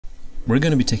We're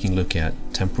going to be taking a look at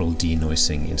temporal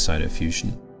denoising inside of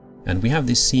Fusion. And we have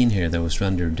this scene here that was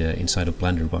rendered inside of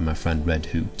Blender by my friend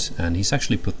Redhoot, and he's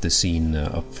actually put the scene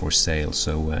up for sale,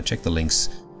 so check the links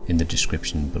in the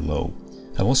description below.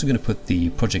 I'm also going to put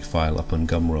the project file up on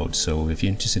Gumroad, so if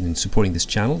you're interested in supporting this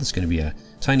channel, there's going to be a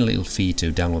tiny little fee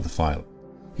to download the file.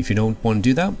 If you don't want to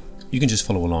do that, you can just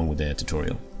follow along with the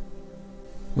tutorial.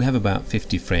 We have about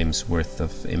 50 frames worth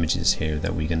of images here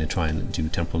that we're going to try and do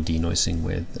temporal denoising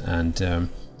with, and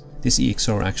this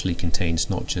EXR actually contains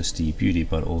not just the beauty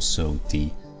but also the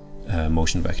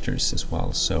motion vectors as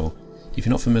well. So if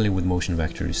you're not familiar with motion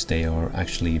vectors, they are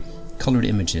actually colored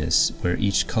images where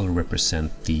each color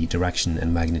represents the direction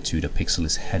and magnitude a pixel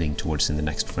is heading towards in the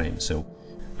next frame.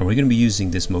 And we're going to be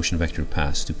using this motion vector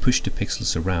pass to push the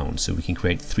pixels around so we can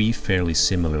create three fairly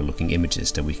similar looking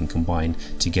images that we can combine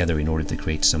together in order to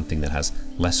create something that has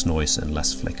less noise and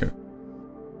less flicker.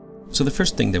 So the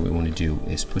first thing that we want to do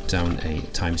is put down a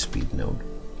TimeSpeed node.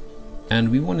 And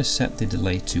we want to set the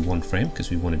delay to 1 frame because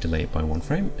we want to delay it by 1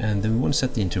 frame, and then we want to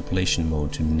set the interpolation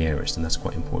mode to nearest, and that's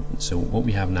quite important. So what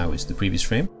we have now is the previous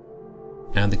frame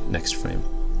and the next frame,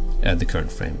 the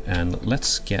current frame, and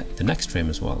let's get the next frame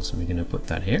as well. So we're going to put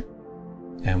that here,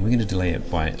 and we're going to delay it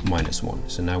by -1.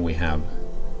 So now we have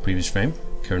previous frame,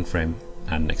 current frame,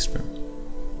 and next frame.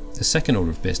 The second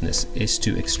order of business is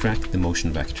to extract the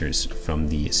motion vectors from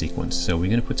the sequence. So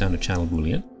we're going to put down a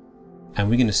ChannelBoolean, and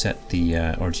we're going to set the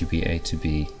RGBA to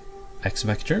be X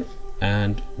vector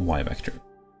and Y vector.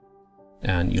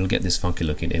 And you'll get this funky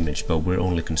looking image, but we're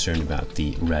only concerned about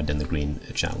the red and the green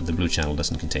channel. The blue channel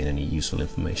doesn't contain any useful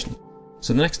information.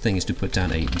 So the next thing is to put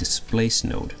down a Displace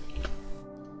node.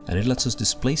 And it lets us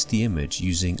displace the image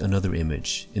using another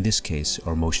image, in this case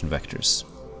our motion vectors.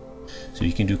 So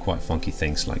you can do quite funky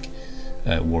things like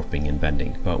warping and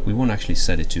bending, but we want to actually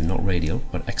set it to not radial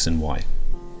but X and Y.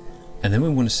 And then we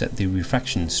want to set the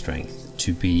refraction strength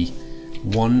to be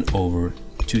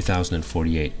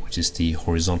 1/2048, which is the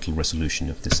horizontal resolution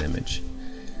of this image.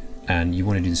 And you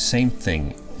want to do the same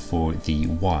thing for the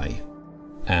Y.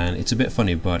 And it's a bit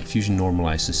funny, but Fusion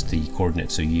normalizes the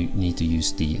coordinates, so you need to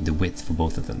use the width for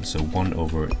both of them. So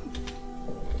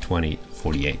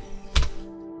 1/2048.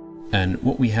 And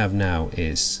what we have now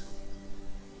is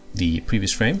the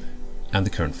previous frame and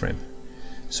the current frame.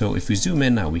 So if we zoom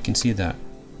in now, we can see that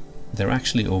they're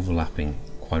actually overlapping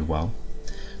quite well.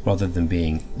 Rather than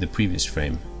being the previous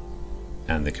frame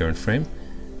and the current frame,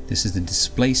 this is the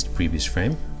displaced previous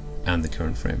frame and the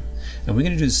current frame. And we're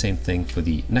going to do the same thing for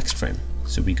the next frame.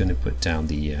 So we're going to put down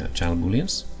the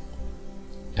ChannelBooleans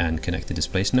and connect the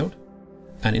Displace node.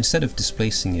 And instead of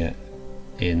displacing it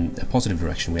in a positive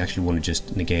direction, we actually want to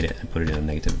just negate it and put it in a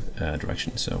negative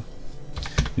direction. So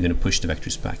we're going to push the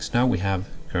vectors back. So now we have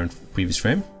previous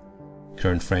frame,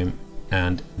 current frame,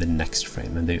 and the next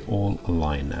frame, and they all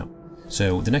align now.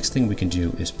 So the next thing we can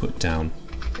do is put down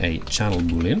a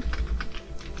ChannelBoolean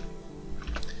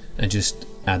and just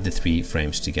add the 3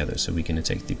 frames together. So we're going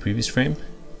to take the previous frame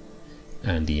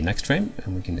and the next frame,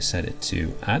 and we're going to set it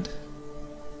to add,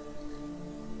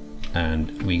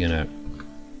 and we're going to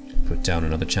put down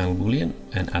another ChannelBoolean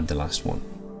and add the last one.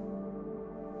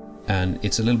 And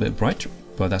it's a little bit bright,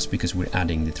 but that's because we're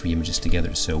adding the 3 images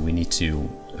together, so we need to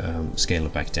scale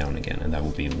it back down again, and that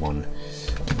will be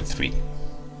 1/3.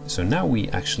 So now we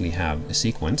actually have a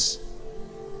sequence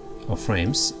of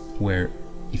frames where,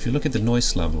 if you look at the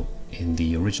noise level in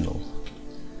the original,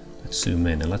 let's zoom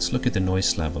in and let's look at the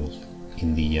noise level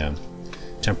in the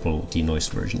temporal denoise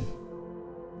version.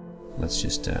 Let's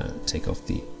just take off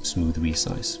the smooth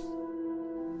resize,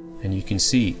 and you can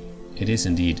see it is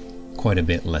indeed quite a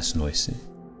bit less noisy.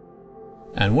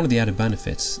 And one of the added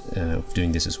benefits of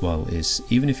doing this as well is,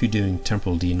 even if you're doing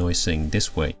temporal denoising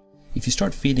this way, if you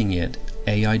start feeding it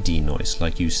AI denoise,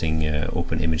 like using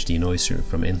Open Image Denoiser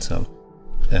from Intel,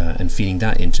 and feeding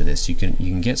that into this, you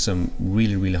can get some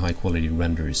really high quality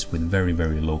renders with very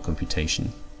low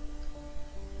computation.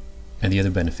 And the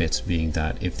other benefits being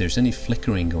that if there's any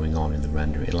flickering going on in the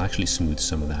render, it'll actually smooth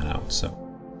some of that out. So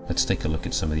let's take a look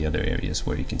at some of the other areas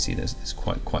where you can see this is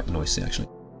quite noisy actually.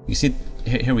 You see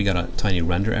here we got a tiny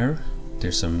render error.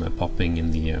 There's some popping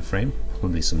in the frame,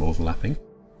 probably some overlapping.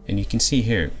 And you can see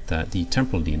here that the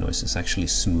temporal denoise is actually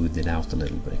smoothed it out a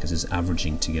little bit because it's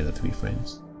averaging together 3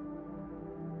 frames.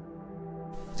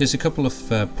 There's a couple of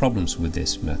problems with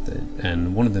this method,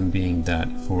 and one of them being that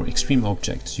for extreme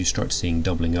objects you start seeing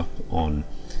doubling up on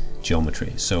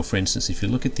geometry. So for instance, if you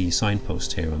look at the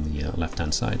signpost here on the left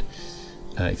hand side,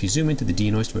 if you zoom into the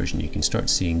denoised version, you can start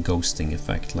seeing ghosting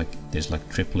effect, like there's like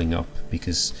tripling up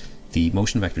because the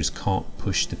motion vectors can't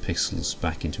push the pixels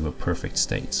back into a perfect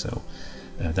state. So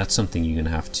that's something you're going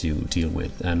to have to deal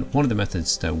with. And one of the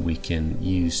methods that we can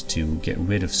use to get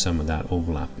rid of some of that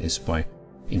overlap is by,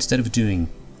 instead of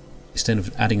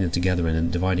adding them together and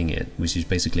then dividing it, which is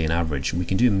basically an average, we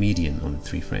can do a median on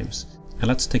 3 frames. And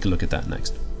let's take a look at that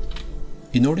next.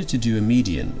 In order to do a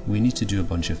median, we need to do a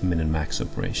bunch of min and max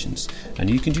operations, and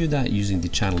you can do that using the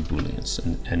ChannelBooleans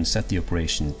and set the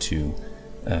operation to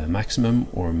maximum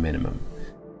or minimum.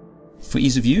 For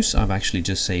ease of use, I've actually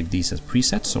just saved these as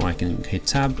presets, so I can hit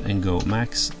tab and go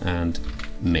max and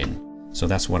min. So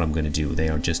that's what I'm going to do. They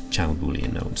are just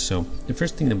ChannelBoolean nodes. So the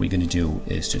first thing that we're going to do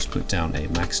is just put down a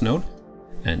max node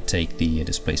and take the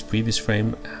displaced previous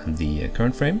frame and the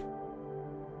current frame.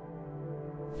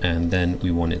 And then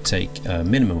we want to take a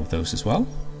minimum of those as well.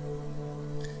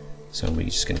 So we're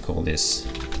just going to call this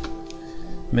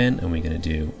min, and we're going to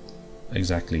do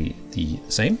exactly the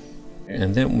same.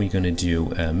 And then we're going to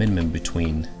do a minimum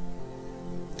between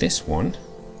this one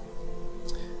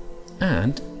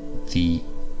and the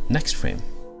next frame.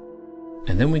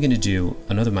 And then we're going to do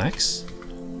another max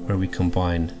where we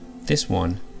combine this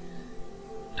one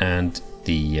and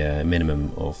the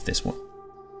minimum of this one.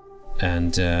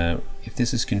 And if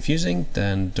this is confusing,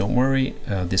 then don't worry,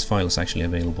 this file is actually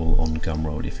available on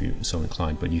Gumroad if you're so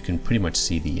inclined, but you can pretty much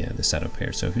see the setup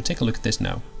here. So if you take a look at this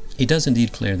now, it does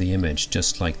indeed clear the image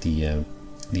just like the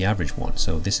average one.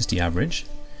 So this is the average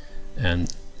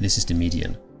and this is the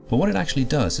median. But what it actually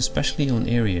does, especially on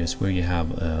areas where you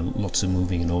have lots of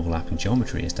moving and overlapping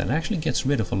geometry, is that it actually gets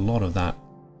rid of a lot of that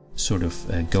sort of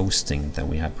ghosting that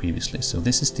we had previously. So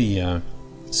this is the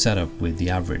setup with the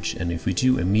average, and if we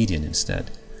do a median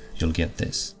instead, you'll get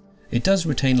this. It does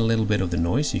retain a little bit of the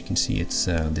noise. You can see it's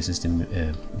this is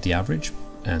the average,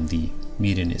 and the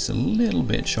median is a little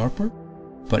bit sharper,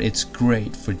 but it's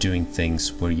great for doing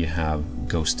things where you have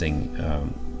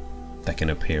ghosting that can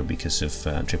appear because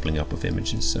of tripling up of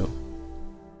images. So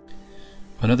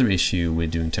another issue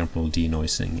with doing temporal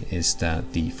denoising is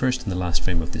that the first and the last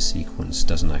frame of the sequence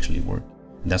doesn't actually work.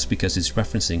 And that's because it's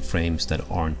referencing frames that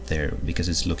aren't there, because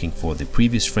it's looking for the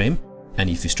previous frame, and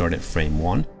if you start at frame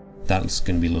 1, that's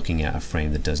going to be looking at a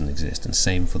frame that doesn't exist, and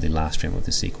same for the last frame of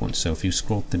the sequence. So if you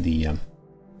scroll to the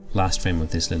last frame of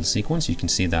this little sequence, you can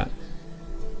see that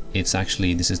it's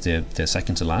actually, this is the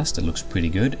second to last. It looks pretty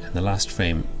good, and the last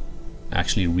frame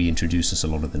actually reintroduces a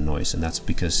lot of the noise, and that's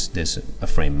because there's a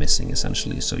frame missing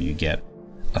essentially, so you get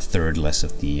a third less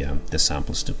of the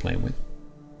samples to play with.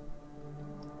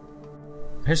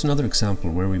 Here's another example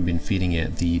where we've been feeding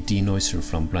it the denoiser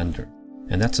from Blender,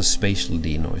 and that's a spatial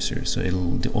denoiser, so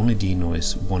it'll only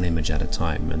denoise one image at a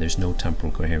time, and there's no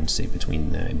temporal coherency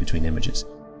between images.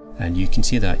 And you can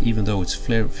see that even though it's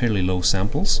fairly low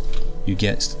samples, you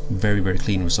get very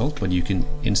clean result, but you can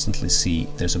instantly see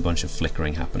there's a bunch of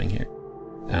flickering happening here.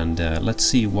 And let's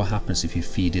see what happens if you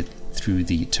feed it through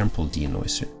the temporal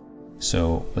denoiser.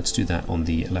 So let's do that on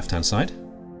the left hand side.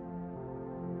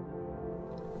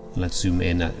 Let's zoom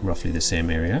in at roughly the same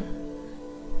area,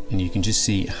 and you can just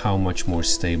see how much more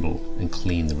stable and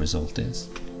clean the result is.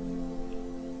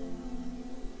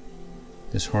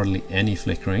 There's hardly any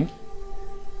flickering,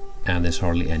 and there's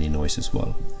hardly any noise as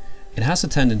well. It has a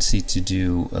tendency to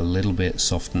do a little bit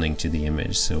softening to the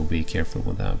image, so be careful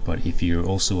with that. But if you're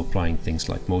also applying things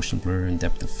like motion blur and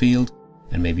depth of field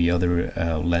and maybe other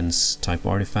lens type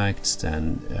artifacts,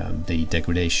 then the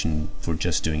degradation for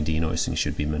just doing denoising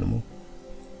should be minimal.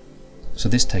 So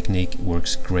this technique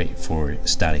works great for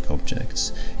static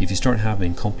objects. If you start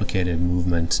having complicated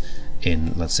movement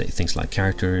in, let's say, things like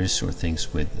characters or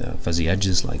things with fuzzy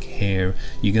edges like hair,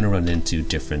 you're going to run into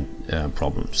different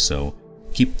problems. So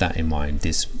keep that in mind.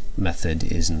 This method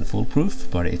isn't foolproof,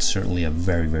 but it's certainly a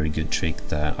very good trick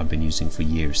that I've been using for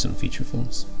years on feature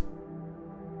films.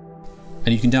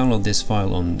 And you can download this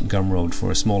file on Gumroad for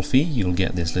a small fee. You'll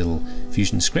get this little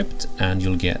Fusion script, and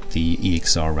you'll get the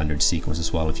EXR rendered sequence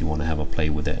as well if you want to have a play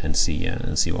with it and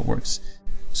see what works.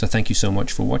 So thank you so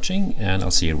much for watching, and I'll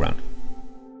see you around.